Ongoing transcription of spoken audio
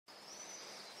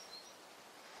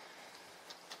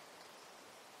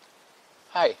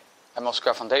Hi, I'm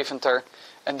Oskar van Deventer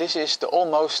and this is the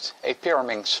Almost a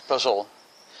Pyraminx puzzle.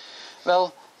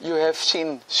 Well, you have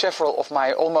seen several of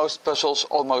my almost puzzles,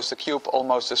 almost a cube,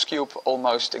 almost a cube,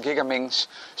 almost a gigaminx,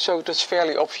 so it was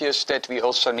fairly obvious that we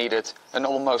also needed an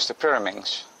almost a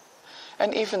Pyraminx.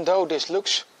 And even though this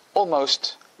looks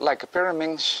almost like a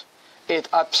Pyraminx, it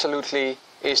absolutely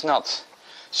is not.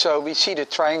 So we see the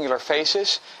triangular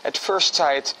faces. At first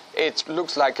sight it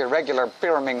looked like a regular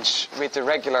Pyraminx with a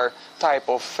regular type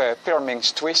of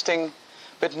Pyraminx twisting,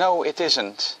 but no, it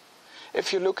isn't.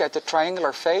 If you look at the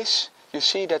triangular face, you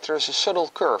see that there is a subtle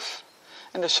curve.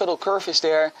 And the subtle curve is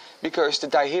there because the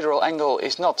dihedral angle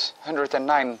is not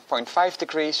 109.5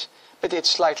 degrees, but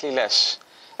it's slightly less.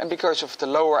 And because of the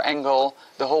lower angle,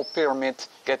 the whole pyramid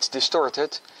gets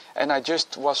distorted. And I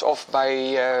just was off by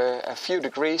a few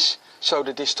degrees, so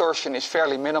the distortion is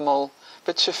fairly minimal,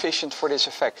 but sufficient for this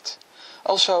effect.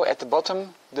 Also at the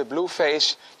bottom, the blue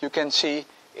face, you can see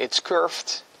it's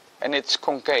curved and it's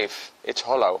concave, it's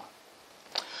hollow.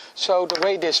 So the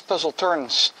way this puzzle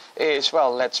turns is,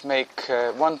 well, let's make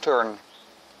one turn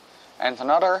and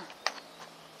another.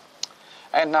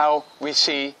 And now we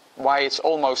see why it's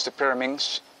almost a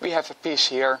Pyraminx. We have a piece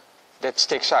here that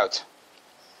sticks out.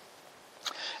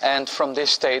 And from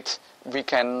this state we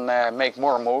can make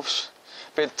more moves.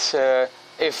 But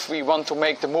if we want to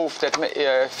make the move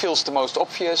that feels the most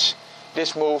obvious,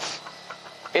 this move,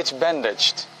 it's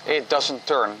bandaged, it doesn't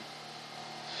turn.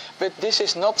 But this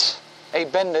is not a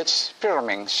bandaged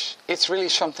Pyraminx, it's really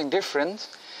something different.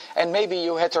 And maybe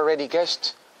you had already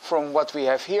guessed from what we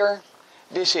have here.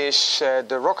 This is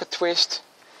the rocket twist,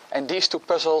 and these two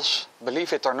puzzles,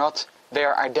 believe it or not, they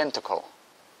are identical.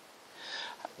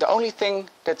 The only thing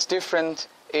that's different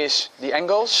is the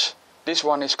angles. This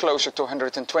one is closer to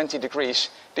 120 degrees.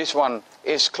 This one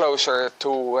is closer to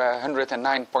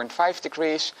 109.5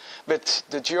 degrees. But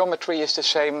the geometry is the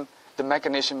same. The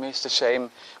mechanism is the same.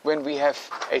 When we have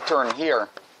a turn here,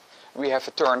 we have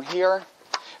a turn here.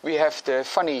 We have the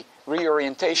funny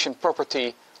reorientation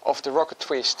property of the rocket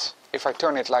twist. If I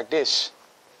turn it like this,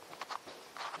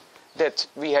 that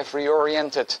we have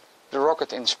reoriented the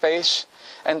rocket in space.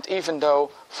 And even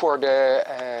though for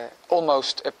the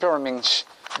almost a Pyraminx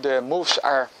the moves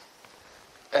are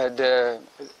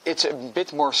it's a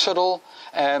bit more subtle,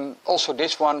 also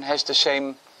this one has the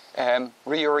same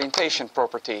reorientation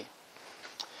property.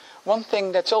 One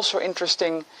thing that's also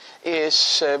interesting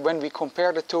is when we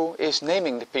compare the two is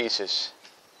naming the pieces.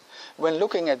 When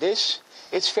looking at this,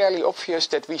 it's fairly obvious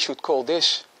that we should call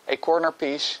this a corner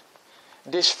piece.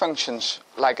 This functions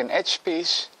like an edge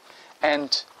piece,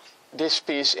 and this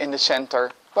piece in the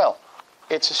center, well,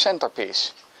 it's a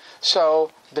centerpiece.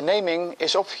 So the naming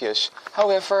is obvious.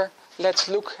 However, let's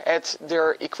look at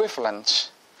their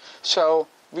equivalents. So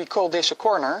we call this a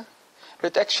corner,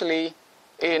 but actually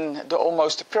in the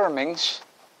almost a Pyraminx,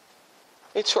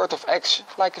 it sort of acts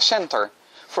like a center.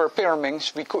 For a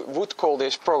Pyraminx, we would call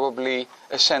this probably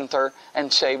a center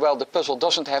and say, well, the puzzle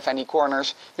doesn't have any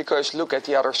corners because look at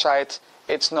the other side,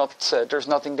 it's not, there's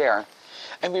nothing there.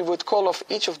 And we would call off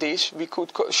each of these, we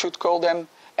should call them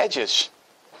edges.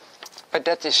 But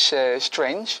that is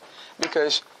strange,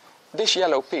 because this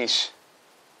yellow piece,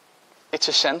 it's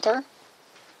a center,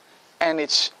 and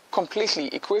it's completely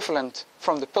equivalent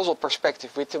from the puzzle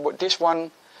perspective with this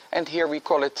one, and here we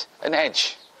call it an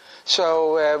edge.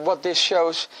 So what this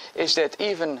shows is that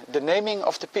even the naming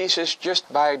of the pieces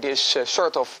just by this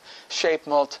sort of shape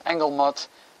mod, angle mod,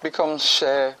 becomes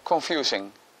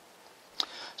confusing.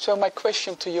 So my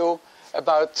question to you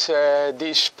about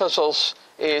these puzzles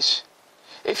is,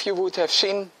 if you would have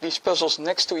seen these puzzles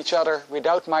next to each other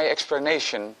without my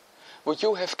explanation, would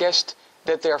you have guessed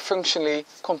that they are functionally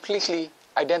completely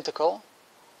identical?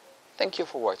 Thank you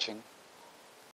for watching.